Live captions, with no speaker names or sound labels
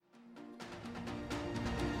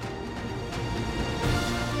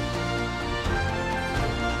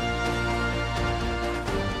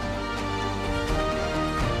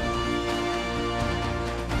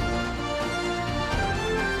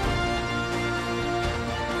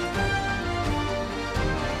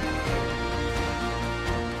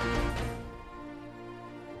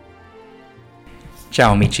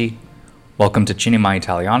Ciao amici. Welcome to Cinema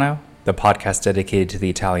Italiano, the podcast dedicated to the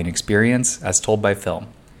Italian experience as told by film.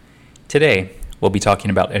 Today, we'll be talking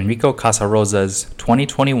about Enrico Casarosa's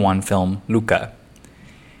 2021 film, Luca.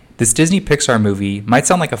 This Disney Pixar movie might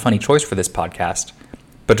sound like a funny choice for this podcast,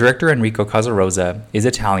 but director Enrico Casarosa is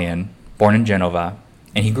Italian, born in Genova,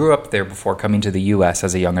 and he grew up there before coming to the US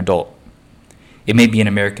as a young adult. It may be an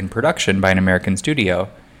American production by an American studio,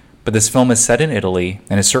 but this film is set in Italy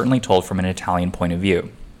and is certainly told from an Italian point of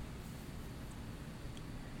view.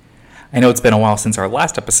 I know it's been a while since our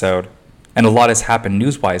last episode, and a lot has happened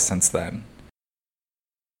news-wise since then.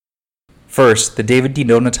 First, the David Di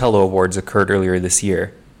Donatello Awards occurred earlier this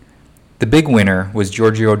year. The big winner was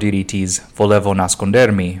Giorgio Diritti's Volevo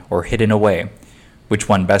nascondermi, or Hidden Away, which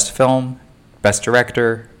won Best Film, Best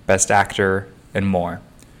Director, Best Actor, and more.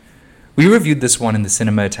 We reviewed this one in the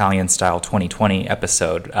Cinema Italian Style 2020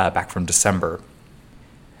 episode back from December.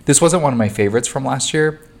 This wasn't one of my favorites from last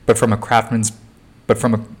year, but from a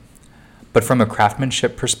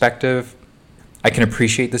craftsmanship perspective, I can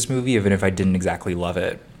appreciate this movie even if I didn't exactly love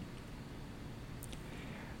it.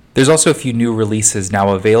 There's also a few new releases now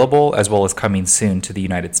available as well as coming soon to the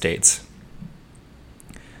United States.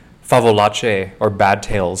 Favolacce, or Bad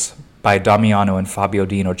Tales, by Damiano and Fabio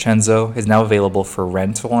Di Innocenzo is now available for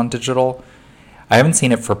rental on digital. I haven't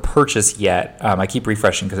seen it for purchase yet. I keep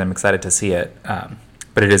refreshing because I'm excited to see it,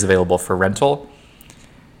 but it is available for rental.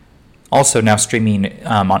 Also now streaming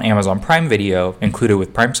on Amazon Prime Video, included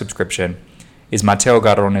with Prime subscription, is Matteo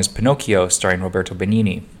Garrone's Pinocchio starring Roberto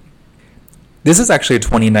Benigni. This is actually a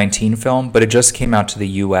 2019 film, but it just came out to the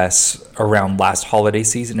US around last holiday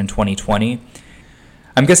season in 2020.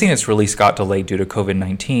 I'm guessing its release got delayed due to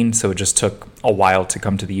COVID-19, so it just took a while to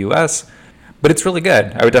come to the US, but it's really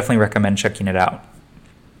good. I would definitely recommend checking it out.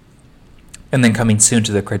 And then coming soon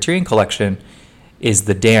to the Criterion Collection is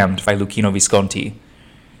The Damned by Luchino Visconti.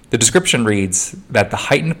 The description reads that the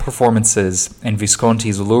heightened performances and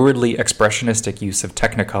Visconti's luridly expressionistic use of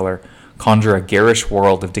Technicolor conjure a garish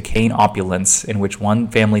world of decaying opulence in which one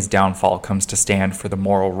family's downfall comes to stand for the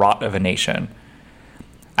moral rot of a nation.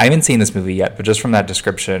 I haven't seen this movie yet, but just from that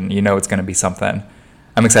description, you know it's going to be something.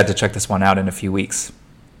 I'm excited to check this one out in a few weeks.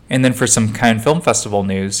 And then for some Cannes Film Festival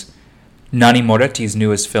news, Nanni Moretti's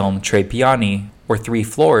newest film, Tre Piani, or Three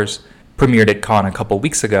Floors, premiered at Cannes a couple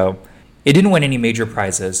weeks ago. It didn't win any major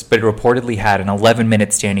prizes, but it reportedly had an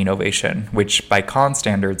 11-minute standing ovation, which by Cannes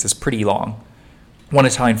standards is pretty long. One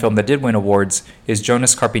Italian film that did win awards is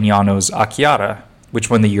Jonas Carpignano's A Chiara, which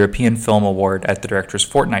won the European Film Award at the Director's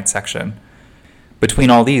Fortnight section.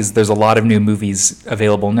 Between all these, there's a lot of new movies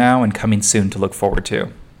available now and coming soon to look forward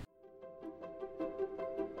to.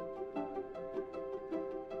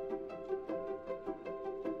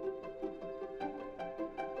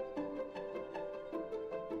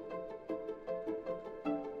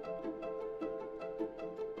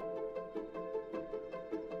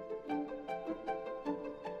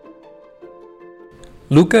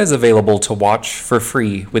 Luca is available to watch for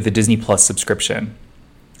free with the Disney Plus subscription.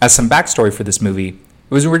 As some backstory for this movie, it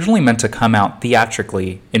was originally meant to come out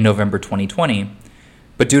theatrically in November 2020,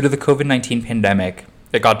 but due to the COVID-19 pandemic,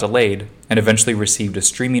 it got delayed and eventually received a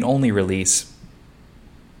streaming-only release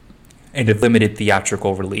and a limited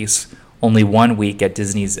theatrical release only 1 week at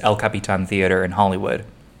Disney's El Capitan Theater in Hollywood.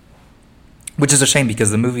 Which is a shame because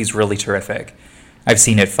the movie's really terrific. I've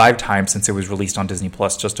seen it 5 times since it was released on Disney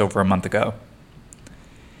Plus just over a month ago.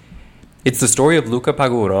 It's the story of Luca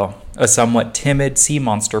Paguro, a somewhat timid sea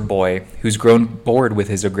monster boy who's grown bored with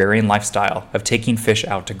his agrarian lifestyle of taking fish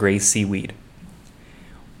out to graze seaweed.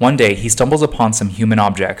 One day, he stumbles upon some human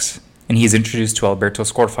objects, and he is introduced to Alberto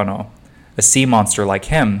Scorfano, a sea monster like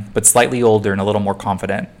him, but slightly older and a little more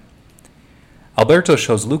confident. Alberto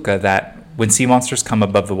shows Luca that when sea monsters come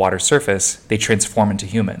above the water's surface, they transform into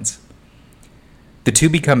humans. The two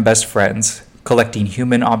become best friends, collecting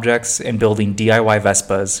human objects and building DIY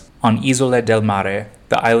Vespas on Isole del Mare,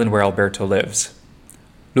 the island where Alberto lives.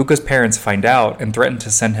 Luca's parents find out and threaten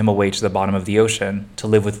to send him away to the bottom of the ocean to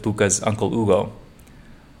live with Luca's uncle Ugo.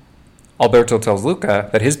 Alberto tells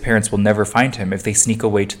Luca that his parents will never find him if they sneak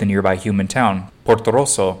away to the nearby human town, Porto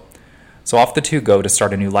Rosso, so off the two go to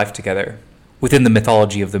start a new life together. Within the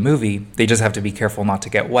mythology of the movie, they just have to be careful not to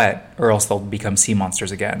get wet, or else they'll become sea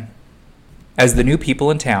monsters again. As the new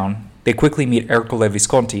people in town, they quickly meet Ercole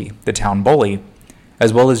Visconti, the town bully,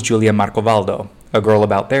 as well as Giulia Marcovaldo, a girl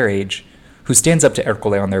about their age, who stands up to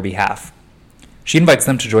Ercole on their behalf. She invites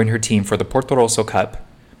them to join her team for the Porto Rosso Cup,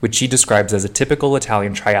 which she describes as a typical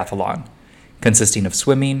Italian triathlon, consisting of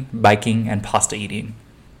swimming, biking, and pasta eating.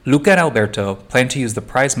 Luca and Alberto plan to use the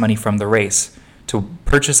prize money from the race to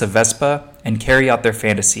purchase a Vespa and carry out their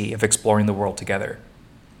fantasy of exploring the world together.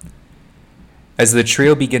 As the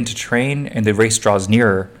trio begin to train and the race draws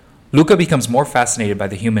nearer, Luca becomes more fascinated by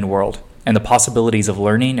the human world and the possibilities of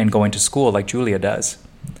learning and going to school like Giulia does.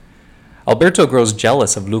 Alberto grows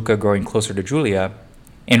jealous of Luca growing closer to Giulia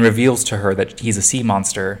and reveals to her that he's a sea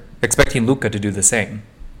monster, expecting Luca to do the same.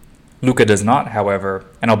 Luca does not, however,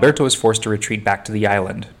 and Alberto is forced to retreat back to the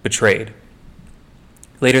island, betrayed.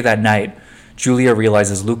 Later that night, Giulia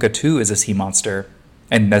realizes Luca too is a sea monster,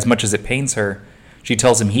 and as much as it pains her, she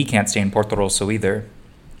tells him he can't stay in Porto Rosso either.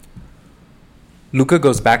 Luca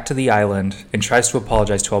goes back to the island and tries to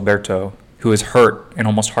apologize to Alberto, who is hurt and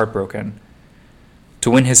almost heartbroken.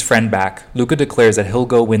 To win his friend back, Luca declares that he'll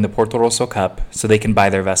go win the Porto Rosso Cup so they can buy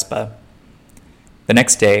their Vespa. The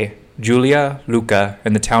next day, Giulia, Luca,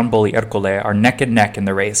 and the town bully Ercole are neck and neck in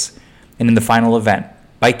the race, and in the final event,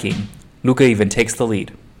 biking, Luca even takes the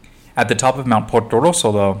lead. At the top of Mount Porto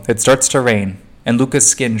Rosso, though, it starts to rain, and Luca's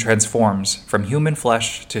skin transforms from human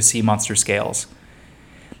flesh to sea monster scales.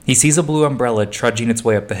 He sees a blue umbrella trudging its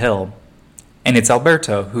way up the hill, and it's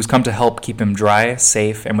Alberto who's come to help keep him dry,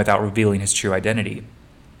 safe, and without revealing his true identity.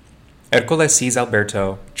 Ercole sees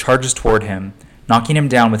Alberto, charges toward him, knocking him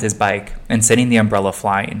down with his bike and sending the umbrella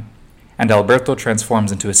flying, and Alberto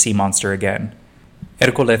transforms into a sea monster again.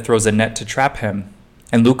 Ercole throws a net to trap him,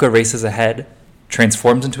 and Luca races ahead,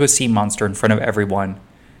 transforms into a sea monster in front of everyone,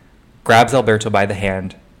 grabs Alberto by the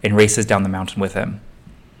hand, and races down the mountain with him.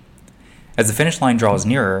 As the finish line draws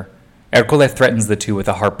nearer, Ercole threatens the two with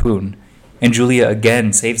a harpoon, and Giulia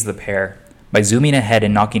again saves the pair by zooming ahead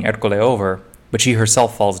and knocking Ercole over, but she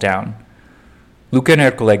herself falls down. Luca and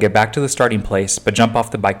Ercole get back to the starting place, but jump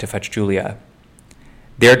off the bike to fetch Giulia.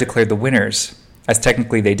 They are declared the winners, as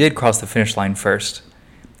technically they did cross the finish line first,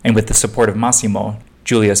 and with the support of Massimo,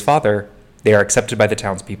 Giulia's father, they are accepted by the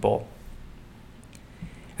townspeople.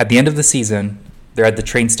 At the end of the season, they're at the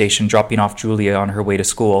train station dropping off Giulia on her way to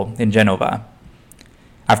school in Genova.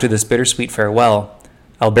 After this bittersweet farewell,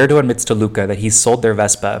 Alberto admits to Luca that he's sold their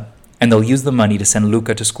Vespa, and they'll use the money to send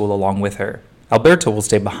Luca to school along with her. Alberto will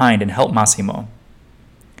stay behind and help Massimo.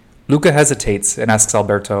 Luca hesitates and asks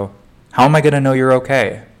Alberto, "How am I going to know you're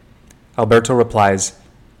okay?" Alberto replies,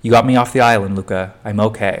 "You got me off the island, Luca. I'm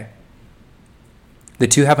okay." The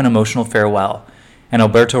two have an emotional farewell, and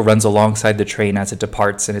Alberto runs alongside the train as it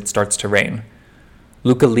departs and it starts to rain.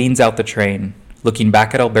 Luca leans out the train, looking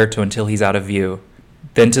back at Alberto until he's out of view,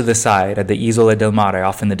 then to the side at the Isole del Mare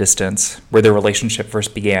off in the distance, where their relationship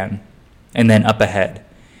first began, and then up ahead.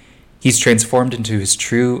 He's transformed into his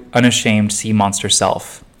true, unashamed sea monster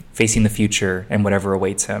self, facing the future and whatever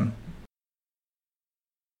awaits him.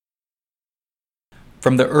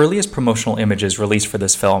 From the earliest promotional images released for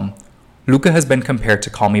this film, Luca has been compared to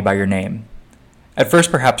Call Me By Your Name. At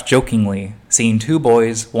first perhaps jokingly, seeing two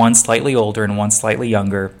boys, one slightly older and one slightly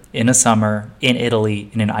younger, in a summer, in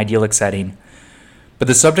Italy, in an idyllic setting. But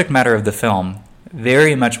the subject matter of the film,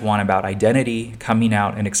 very much one about identity, coming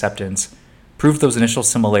out, and acceptance, proved those initial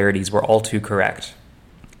similarities were all too correct.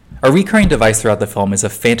 A recurring device throughout the film is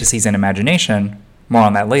of fantasies and imagination, more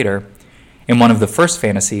on that later. In one of the first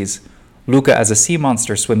fantasies, Luca, as a sea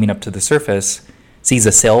monster swimming up to the surface, sees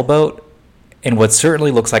a sailboat and what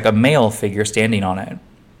certainly looks like a male figure standing on it.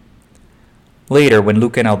 Later, when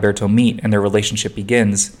Luca and Alberto meet and their relationship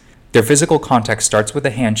begins, their physical contact starts with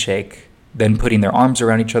a handshake, then putting their arms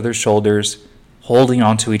around each other's shoulders, holding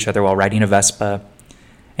onto each other while riding a Vespa,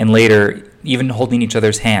 and later even holding each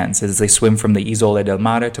other's hands as they swim from the Isole del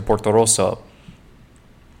Mare to Porto Rosso,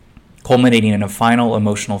 culminating in a final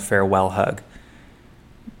emotional farewell hug.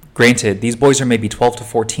 Granted, these boys are maybe 12 to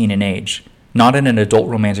 14 in age, not in an adult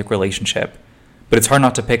romantic relationship, but it's hard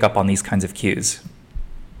not to pick up on these kinds of cues.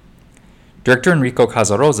 Director Enrico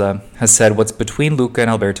Casarosa has said what's between Luca and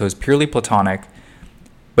Alberto is purely platonic,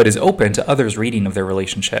 but is open to others' reading of their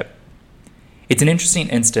relationship. It's an interesting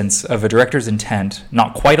instance of a director's intent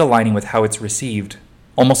not quite aligning with how it's received.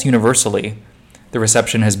 Almost universally, the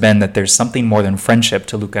reception has been that there's something more than friendship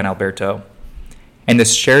to Luca and Alberto. And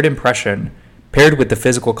this shared impression, paired with the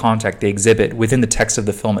physical contact they exhibit within the text of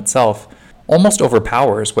the film itself, almost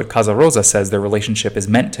overpowers what Casarosa says their relationship is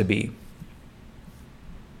meant to be.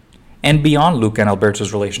 And beyond Luca and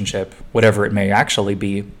Alberto's relationship, whatever it may actually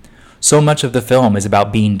be, so much of the film is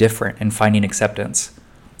about being different and finding acceptance.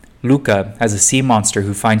 Luca, as a sea monster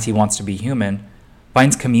who finds he wants to be human,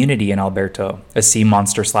 finds community in Alberto, a sea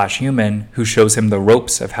monster/human who shows him the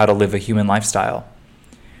ropes of how to live a human lifestyle.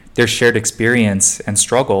 Their shared experience and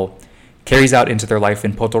struggle carries out into their life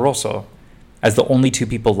in Porto Rosso, as the only two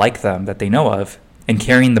people like them that they know of, and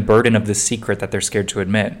carrying the burden of this secret that they're scared to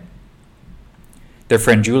admit. Their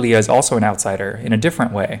friend Giulia is also an outsider in a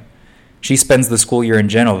different way. She spends the school year in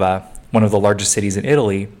Genova, one of the largest cities in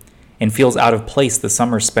Italy, and feels out of place the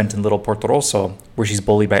summers spent in little Porto Rosso, where she's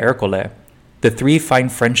bullied by Ercole. The three find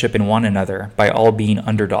friendship in one another by all being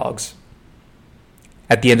underdogs.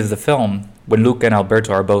 At the end of the film, when Luca and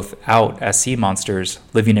Alberto are both out as sea monsters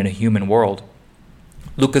living in a human world,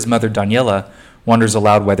 Luca's mother Daniela wonders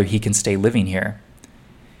aloud whether he can stay living here.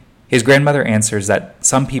 His grandmother answers that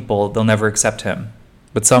some people, they'll never accept him,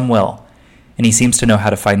 but some will, and he seems to know how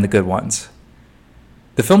to find the good ones.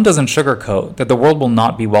 The film doesn't sugarcoat that the world will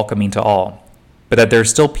not be welcoming to all, but that there are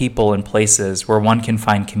still people and places where one can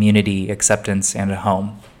find community, acceptance, and a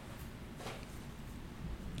home.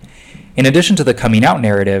 In addition to the coming out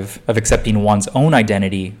narrative of accepting one's own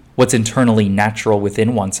identity, what's internally natural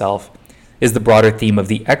within oneself is the broader theme of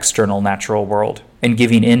the external natural world and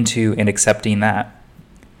giving into and accepting that.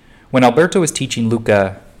 When Alberto is teaching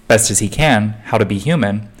Luca, best as he can, how to be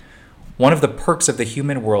human, one of the perks of the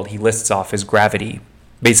human world he lists off is gravity,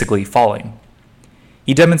 basically falling.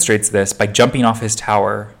 He demonstrates this by jumping off his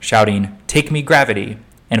tower, shouting, "Take me, gravity,"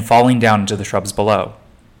 and falling down into the shrubs below.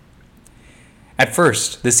 At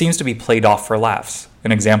first, this seems to be played off for laughs,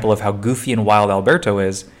 an example of how goofy and wild Alberto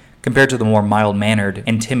is compared to the more mild-mannered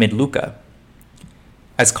and timid Luca.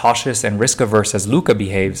 As cautious and risk-averse as Luca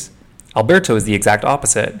behaves, Alberto is the exact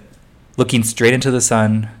opposite, looking straight into the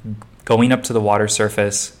sun, going up to the water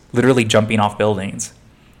surface, literally jumping off buildings.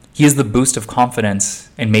 He is the boost of confidence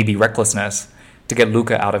and maybe recklessness to get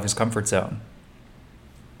Luca out of his comfort zone.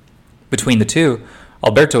 Between the two,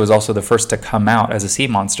 Alberto is also the first to come out as a sea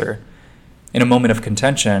monster. In a moment of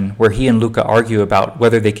contention, where he and Luca argue about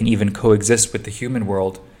whether they can even coexist with the human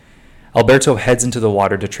world, Alberto heads into the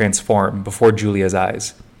water to transform before Giulia's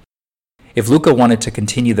eyes. If Luca wanted to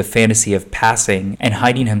continue the fantasy of passing and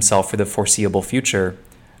hiding himself for the foreseeable future,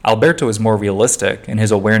 Alberto is more realistic in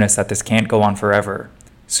his awareness that this can't go on forever.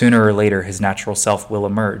 Sooner or later, his natural self will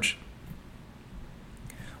emerge.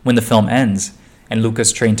 When the film ends, and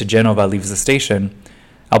Luca's train to Genova leaves the station,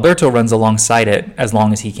 Alberto runs alongside it as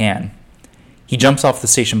long as he can. He jumps off the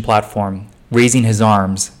station platform, raising his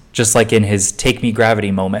arms, just like in his "Take Me, Gravity"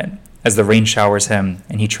 moment, as the rain showers him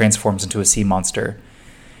and he transforms into a sea monster.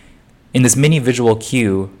 In this mini visual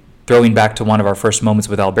cue, throwing back to one of our first moments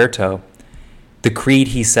with Alberto, the creed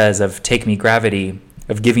he says of "Take me, gravity,"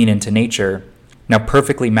 of giving into nature, now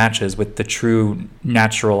perfectly matches with the true,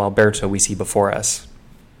 natural Alberto we see before us.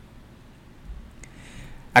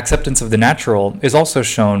 Acceptance of the natural is also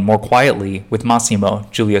shown more quietly with Massimo,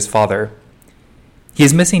 Giulia's father. He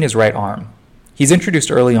is missing his right arm. He's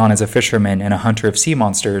introduced early on as a fisherman and a hunter of sea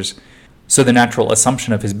monsters, so the natural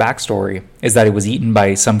assumption of his backstory is that it was eaten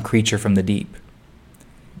by some creature from the deep.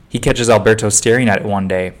 He catches Alberto staring at it one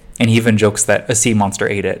day, and he even jokes that a sea monster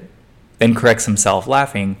ate it, then corrects himself,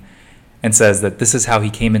 laughing, and says that this is how he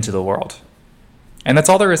came into the world. And that's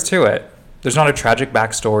all there is to it. There's not a tragic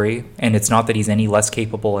backstory, and it's not that he's any less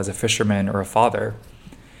capable as a fisherman or a father.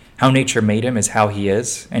 How nature made him is how he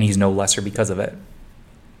is, and he's no lesser because of it.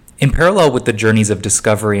 In parallel with the journeys of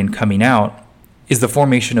discovery and coming out is the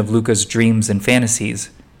formation of Luca's dreams and fantasies,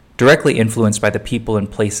 directly influenced by the people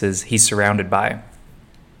and places he's surrounded by.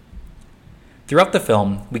 Throughout the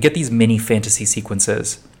film, we get these mini fantasy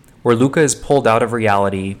sequences where Luca is pulled out of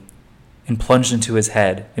reality and plunged into his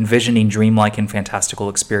head, envisioning dreamlike and fantastical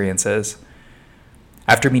experiences.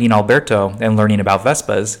 After meeting Alberto and learning about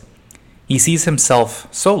Vespas, he sees himself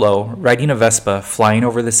solo riding a Vespa, flying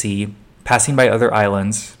over the sea, passing by other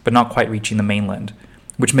islands, but not quite reaching the mainland,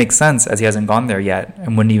 which makes sense as he hasn't gone there yet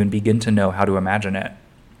and wouldn't even begin to know how to imagine it.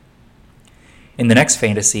 In the next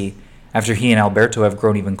fantasy, after he and Alberto have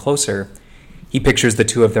grown even closer, he pictures the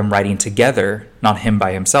two of them riding together, not him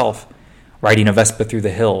by himself, riding a Vespa through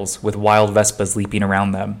the hills with wild Vespas leaping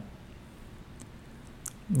around them.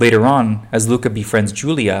 Later on, as Luca befriends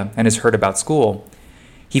Giulia and is heard about school,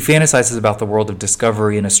 he fantasizes about the world of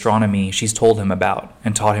discovery and astronomy she's told him about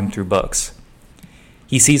and taught him through books.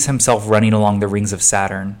 He sees himself running along the rings of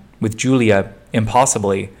Saturn, with Giulia,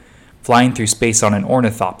 impossibly, flying through space on an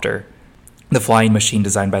ornithopter, the flying machine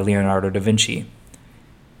designed by Leonardo da Vinci.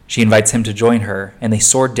 She invites him to join her, and they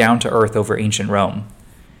soar down to Earth over ancient Rome.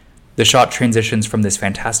 The shot transitions from this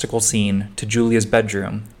fantastical scene to Giulia's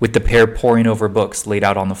bedroom, with the pair poring over books laid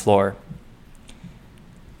out on the floor.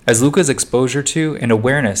 As Luca's exposure to and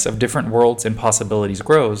awareness of different worlds and possibilities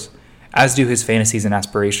grows, as do his fantasies and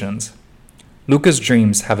aspirations, Luca's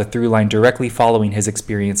dreams have a through line directly following his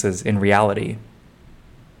experiences in reality.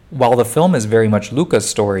 While the film is very much Luca's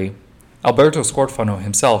story, Alberto Scorfano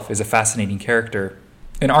himself is a fascinating character,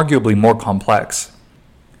 and arguably more complex.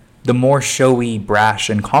 The more showy, brash,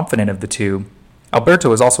 and confident of the two,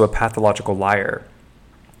 Alberto is also a pathological liar.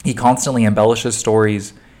 He constantly embellishes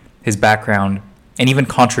stories, his background, and even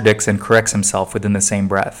contradicts and corrects himself within the same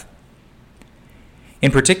breath.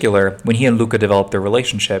 In particular, when he and Luca develop their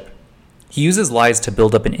relationship, he uses lies to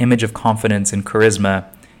build up an image of confidence and charisma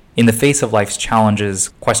in the face of life's challenges,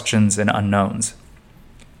 questions, and unknowns.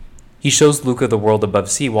 He shows Luca the world above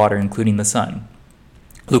seawater, including the sun.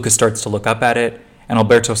 Luca starts to look up at it, and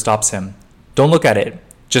Alberto stops him. "Don't look at it.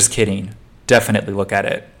 Just kidding. Definitely look at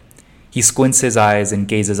it." He squints his eyes and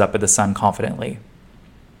gazes up at the sun confidently.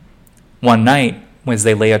 One night, as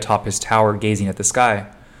they lay atop his tower gazing at the sky,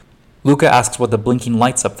 Luca asks what the blinking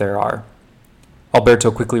lights up there are.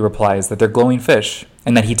 Alberto quickly replies that they're glowing fish,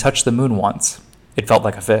 and that he touched the moon once. It felt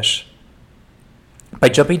like a fish. By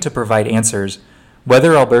jumping to provide answers,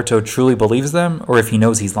 whether Alberto truly believes them or if he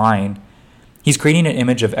knows he's lying, he's creating an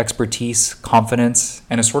image of expertise, confidence,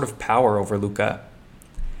 and a sort of power over Luca.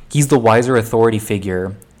 He's the wiser authority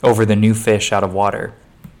figure over the new fish out of water.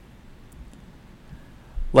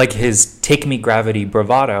 Like his take-me-gravity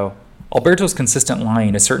bravado, Alberto's consistent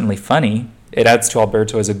lying is certainly funny. It adds to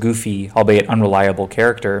Alberto as a goofy, albeit unreliable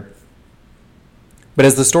character. But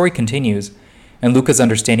as the story continues, and Luca's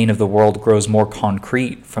understanding of the world grows more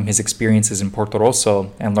concrete from his experiences in Porto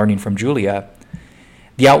Rosso and learning from Giulia,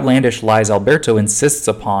 the outlandish lies Alberto insists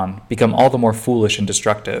upon become all the more foolish and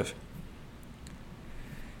destructive.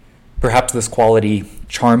 Perhaps this quality,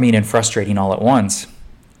 charming and frustrating all at once,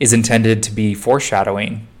 is intended to be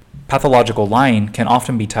foreshadowing. Pathological lying can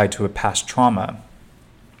often be tied to a past trauma.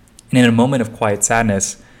 And in a moment of quiet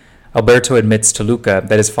sadness, Alberto admits to Luca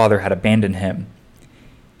that his father had abandoned him.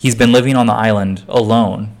 He's been living on the island,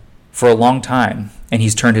 alone, for a long time, and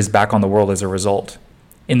he's turned his back on the world as a result.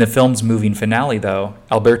 In the film's moving finale, though,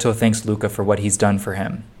 Alberto thanks Luca for what he's done for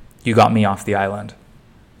him. "You got me off the island."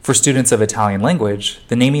 For students of Italian language,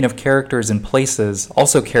 the naming of characters and places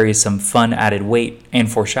also carries some fun added weight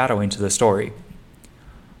and foreshadowing to the story.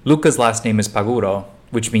 Luca's last name is Paguro,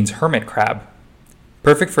 which means hermit crab,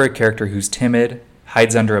 perfect for a character who's timid,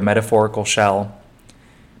 hides under a metaphorical shell.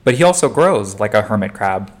 But he also grows, like a hermit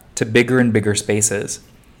crab, to bigger and bigger spaces,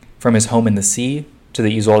 from his home in the sea, to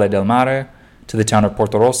the Isole del Mare, to the town of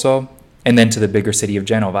Porto Rosso, and then to the bigger city of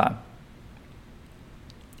Genova.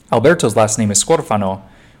 Alberto's last name is Scorfano,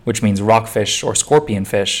 which means rockfish or scorpion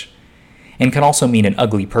fish, and can also mean an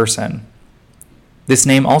ugly person. This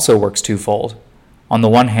name also works twofold. On the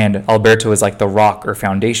one hand, Alberto is like the rock or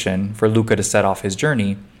foundation for Luca to set off his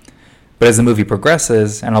journey, but as the movie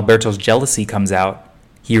progresses and Alberto's jealousy comes out,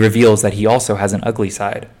 he reveals that he also has an ugly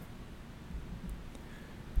side.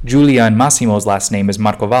 Giulia and Massimo's last name is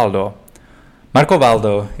Marcovaldo.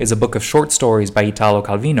 Marcovaldo is a book of short stories by Italo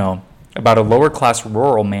Calvino about a lower-class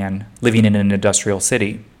rural man living in an industrial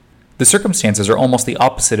city. The circumstances are almost the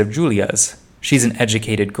opposite of Giulia's. She's an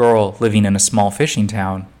educated girl living in a small fishing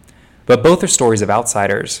town, but both are stories of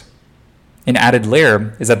outsiders. An added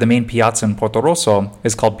layer is that the main piazza in Porto Rosso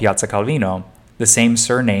is called Piazza Calvino, the same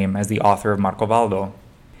surname as the author of Marcovaldo.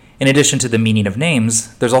 In addition to the meaning of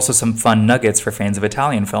names, there's also some fun nuggets for fans of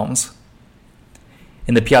Italian films.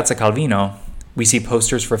 In the Piazza Calvino, we see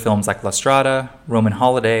posters for films like La Strada, Roman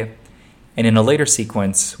Holiday, and in a later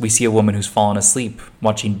sequence, we see a woman who's fallen asleep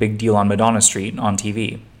watching Big Deal on Madonna Street on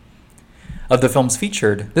TV. Of the films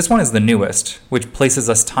featured, this one is the newest, which places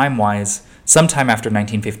us time-wise sometime after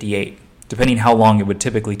 1958, depending how long it would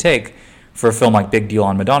typically take for a film like Big Deal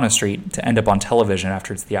on Madonna Street to end up on television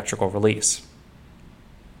after its theatrical release.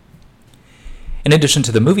 In addition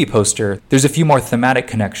to the movie poster, there's a few more thematic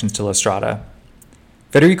connections to La Strada.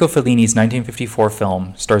 Federico Fellini's 1954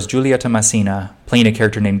 film stars Giulietta Massina playing a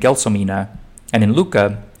character named Gelsomina, and in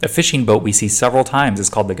Luca, a fishing boat we see several times is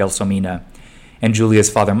called the Gelsomina, and Giulia's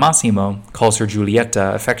father Massimo calls her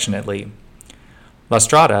Giulietta affectionately. La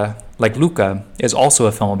Strada, like Luca, is also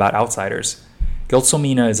a film about outsiders.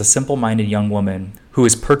 Gelsomina is a simple-minded young woman who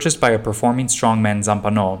is purchased by a performing strongman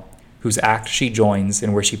Zampano, whose act she joins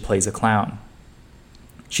and where she plays a clown.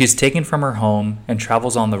 She is taken from her home and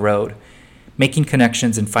travels on the road, making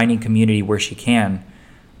connections and finding community where she can,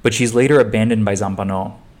 but she's later abandoned by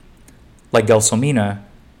Zampano. Like Gelsomina,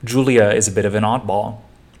 Giulia is a bit of an oddball,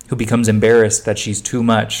 who becomes embarrassed that she's too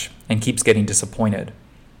much and keeps getting disappointed.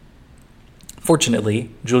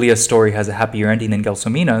 Fortunately, Giulia's story has a happier ending than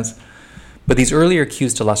Gelsomina's, but these earlier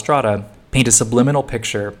cues to La Strada paint a subliminal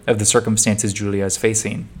picture of the circumstances Giulia is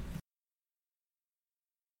facing.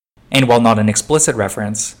 And while not an explicit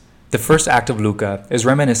reference, the first act of Luca is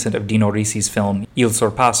reminiscent of Dino Risi's film Il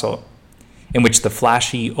Sorpasso, in which the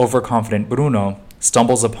flashy, overconfident Bruno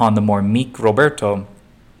stumbles upon the more meek Roberto,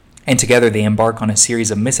 and together they embark on a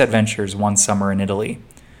series of misadventures one summer in Italy.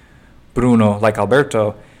 Bruno, like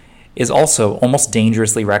Alberto, is also almost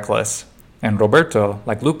dangerously reckless, and Roberto,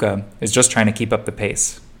 like Luca, is just trying to keep up the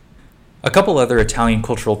pace. A couple other Italian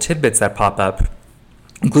cultural tidbits that pop up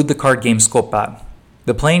include the card game Scopa.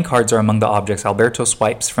 The playing cards are among the objects Alberto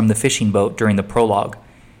swipes from the fishing boat during the prologue,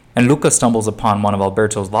 and Luca stumbles upon one of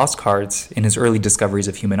Alberto's lost cards in his early discoveries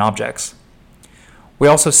of human objects. We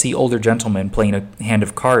also see older gentlemen playing a hand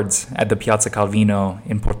of cards at the Piazza Calvino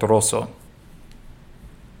in Portorosso.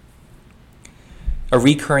 A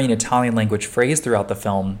recurring Italian language phrase throughout the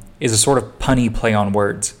film is a sort of punny play on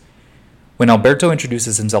words. When Alberto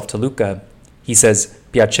introduces himself to Luca, he says,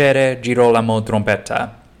 "Piacere, Girolamo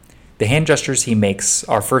trompetta." The hand gestures he makes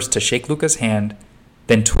are first to shake Luca's hand,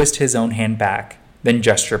 then twist his own hand back, then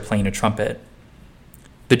gesture playing a trumpet.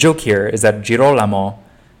 The joke here is that Girolamo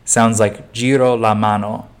sounds like giro la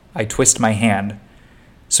mano, I twist my hand,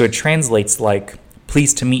 so it translates like,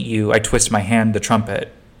 pleased to meet you, I twist my hand, the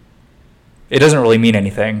trumpet. It doesn't really mean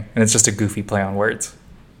anything, and it's just a goofy play on words.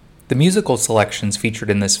 The musical selections featured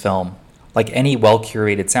in this film, like any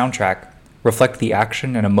well-curated soundtrack, reflect the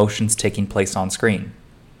action and emotions taking place on screen.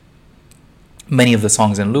 Many of the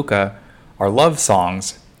songs in Luca are love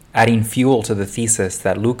songs, adding fuel to the thesis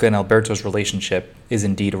that Luca and Alberto's relationship is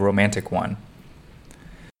indeed a romantic one.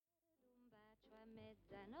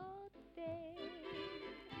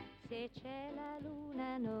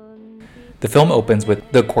 The film opens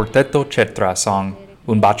with the Quartetto Cetra song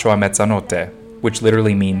Un bacio a mezzanotte, which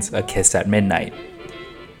literally means a kiss at midnight.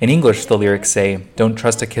 In English, the lyrics say, "Don't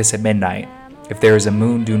trust a kiss at midnight. If there is a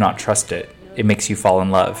moon, do not trust it. It makes you fall in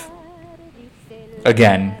love."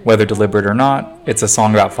 Again, whether deliberate or not, it's a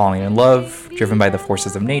song about falling in love, driven by the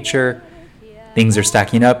forces of nature. Things are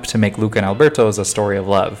stacking up to make Luca and Alberto's a story of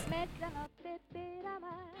love.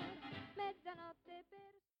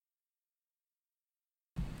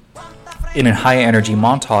 In a high-energy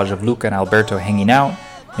montage of Luca and Alberto hanging out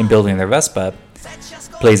and building their Vespa,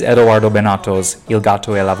 plays Edoardo Benatto's Il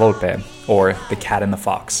gatto e la volpe, or The Cat and the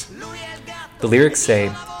Fox. The lyrics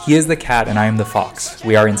say, "He is the cat and I am the fox.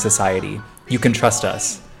 We are in society. You can trust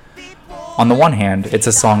us." On the one hand, it's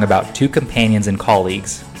a song about two companions and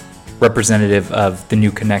colleagues, representative of the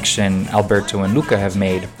new connection Alberto and Luca have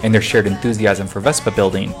made and their shared enthusiasm for Vespa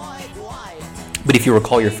building. But if you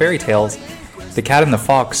recall your fairy tales, the cat and the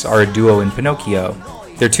fox are a duo in Pinocchio.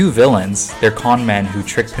 They're two villains, they're con men who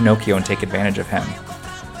trick Pinocchio and take advantage of him.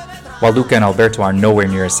 While Luca and Alberto are nowhere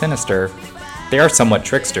near as sinister, they are somewhat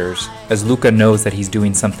tricksters, as Luca knows that he's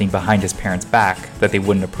doing something behind his parents' back that they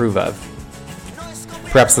wouldn't approve of.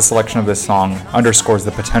 Perhaps the selection of this song underscores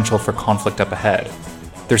the potential for conflict up ahead.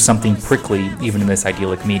 There's something prickly even in this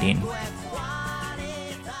idyllic meeting.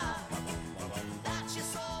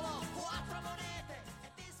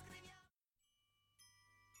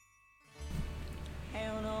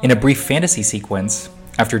 In a brief fantasy sequence,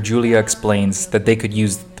 after Giulia explains that they could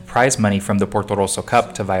use the prize money from the Portorosso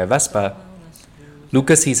Cup to buy a Vespa,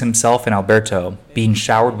 Luca sees himself and Alberto being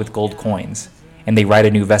showered with gold coins, and they ride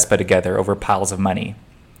a new Vespa together over piles of money.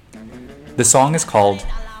 The song is called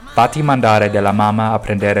Fatti mandare della mamma a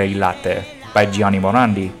prendere il latte by Gianni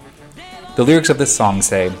Morandi. The lyrics of this song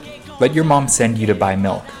say, "Let your mom send you to buy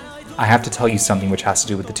milk. I have to tell you something which has to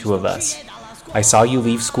do with the two of us. I saw you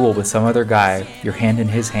leave school with some other guy, your hand in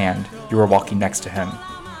his hand, you were walking next to him."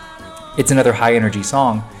 It's another high-energy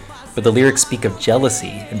song, but the lyrics speak of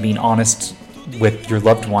jealousy and being honest with your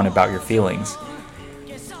loved one about your feelings.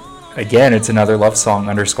 Again, it's another love song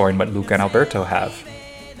underscoring what Luca and Alberto have.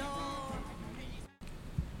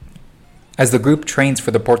 As the group trains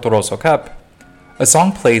for the Portorosso Cup, a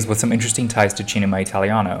song plays with some interesting ties to cinema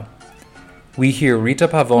italiano. We hear Rita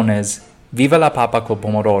Pavone's Viva la papa col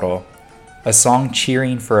pomodoro, a song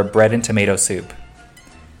cheering for a bread and tomato soup.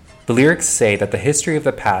 The lyrics say that the history of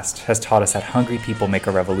the past has taught us that hungry people make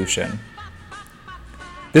a revolution.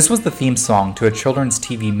 This was the theme song to a children's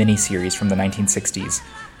TV miniseries from the 1960s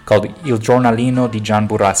called Il giornalino di Gian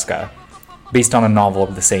Burrasca, based on a novel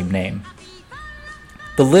of the same name.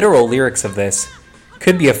 The literal lyrics of this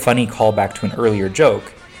could be a funny callback to an earlier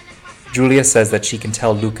joke. Giulia says that she can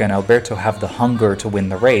tell Luca and Alberto have the hunger to win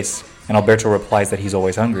the race, and Alberto replies that he's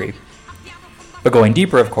always hungry. But going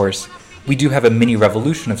deeper, of course, we do have a mini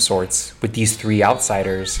revolution of sorts with these three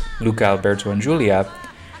outsiders, Luca, Alberto, and Giulia,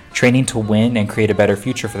 training to win and create a better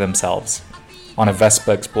future for themselves, on a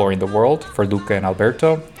Vespa exploring the world for Luca and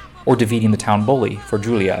Alberto, or defeating the town bully for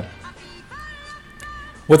Giulia.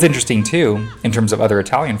 What's interesting too, in terms of other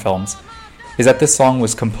Italian films, is that this song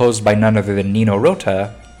was composed by none other than Nino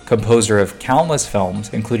Rota, composer of countless films,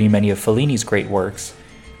 including many of Fellini's great works,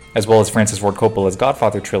 as well as Francis Ford Coppola's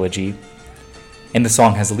Godfather trilogy, and the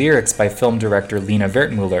song has lyrics by film director Lina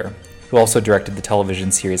Wertmüller, who also directed the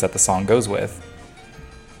television series that the song goes with.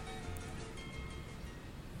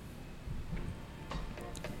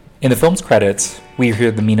 In the film's credits, we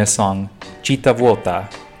hear the Mina song Città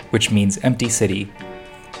Vuota, which means empty city.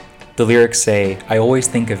 The lyrics say, "I always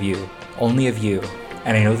think of you, only of you,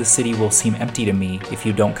 and I know the city will seem empty to me if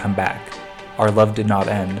you don't come back. Our love did not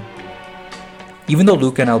end." Even though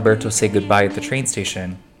Luca and Alberto say goodbye at the train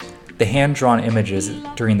station, the hand-drawn images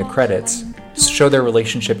during the credits show their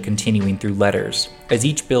relationship continuing through letters, as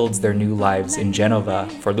each builds their new lives in Genova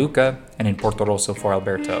for Luca and in Porto Rosso for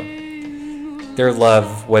Alberto. Their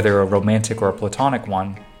love, whether a romantic or a platonic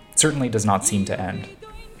one, certainly does not seem to end.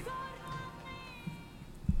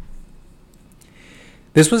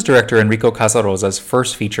 This was director Enrico Casarosa's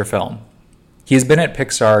first feature film. He has been at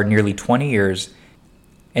Pixar nearly 20 years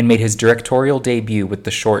and made his directorial debut with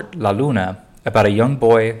the short La Luna, about a young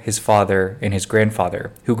boy, his father, and his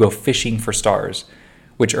grandfather who go fishing for stars,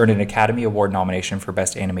 which earned an Academy Award nomination for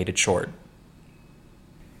Best Animated Short.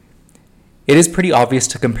 It is pretty obvious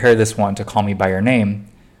to compare this one to Call Me By Your Name,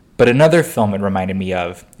 but another film it reminded me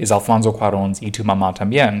of is Alfonso Cuarón's Y Tu Mamá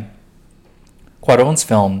También. Cuarón's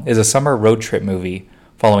film is a summer road trip movie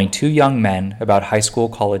following two young men about high school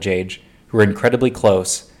college age who are incredibly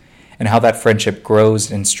close, and how that friendship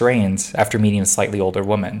grows and strains after meeting a slightly older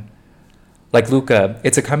woman. Like Luca,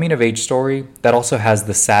 it's a coming-of-age story that also has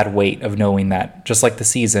the sad weight of knowing that, just like the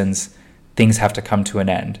seasons, things have to come to an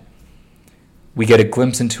end. We get a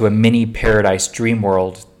glimpse into a mini paradise dream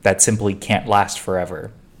world that simply can't last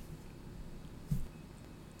forever.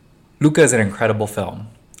 Luca is an incredible film.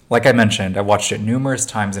 Like I mentioned, I watched it numerous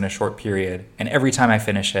times in a short period, and every time I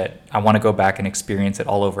finish it, I want to go back and experience it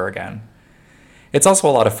all over again. It's also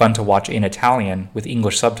a lot of fun to watch in Italian with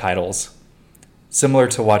English subtitles. Similar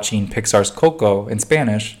to watching Pixar's Coco in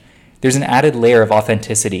Spanish, there's an added layer of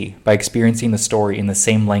authenticity by experiencing the story in the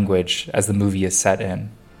same language as the movie is set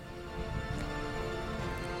in.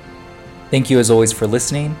 Thank you as always for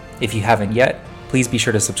listening. If you haven't yet, please be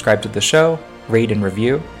sure to subscribe to the show, rate and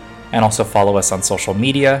review, and also follow us on social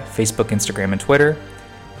media, Facebook, Instagram, and Twitter.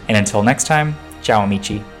 And until next time, ciao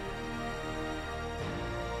amici.